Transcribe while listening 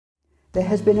There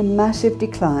has been a massive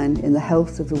decline in the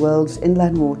health of the world's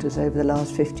inland waters over the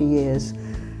last 50 years,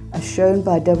 as shown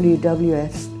by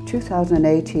WWF's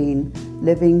 2018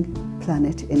 Living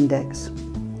Planet Index.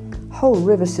 Whole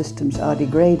river systems are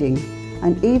degrading,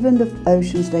 and even the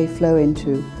oceans they flow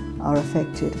into are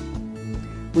affected.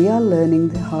 We are learning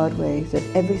the hard way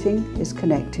that everything is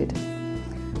connected.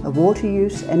 A water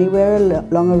use anywhere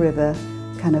along a river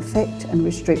can affect and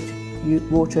restrict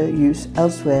water use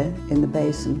elsewhere in the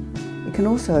basin. It can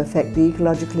also affect the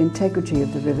ecological integrity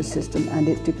of the river system and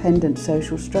its dependent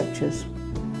social structures.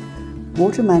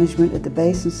 Water management at the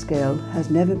basin scale has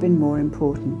never been more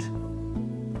important.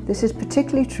 This is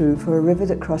particularly true for a river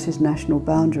that crosses national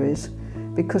boundaries,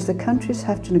 because the countries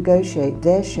have to negotiate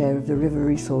their share of the river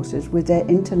resources with their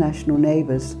international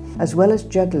neighbours, as well as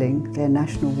juggling their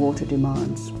national water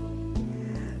demands.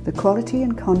 The quality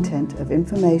and content of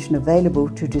information available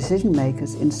to decision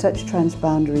makers in such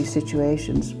transboundary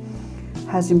situations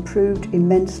has improved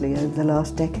immensely over the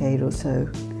last decade or so,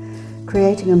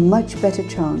 creating a much better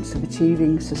chance of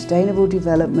achieving sustainable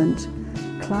development,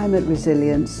 climate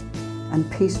resilience,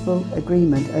 and peaceful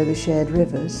agreement over shared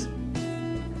rivers.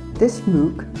 This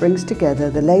MOOC brings together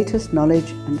the latest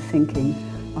knowledge and thinking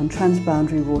on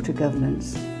transboundary water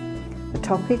governance. The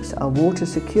topics are water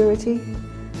security,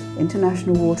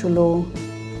 international water law,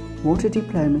 water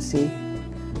diplomacy,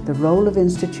 the role of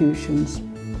institutions,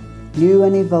 new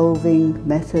and evolving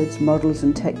methods, models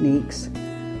and techniques,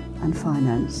 and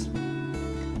finance.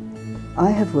 I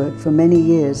have worked for many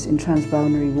years in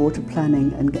transboundary water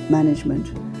planning and management,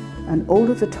 and all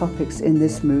of the topics in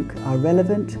this MOOC are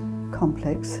relevant,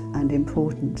 complex and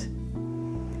important.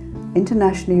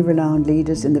 Internationally renowned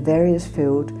leaders in the various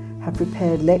fields have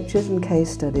prepared lectures and case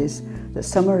studies that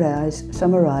summarize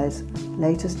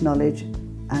latest knowledge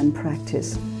and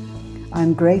practice. I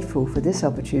am grateful for this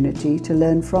opportunity to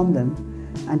learn from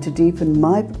them and to deepen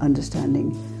my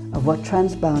understanding of what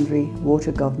transboundary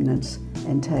water governance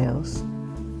entails.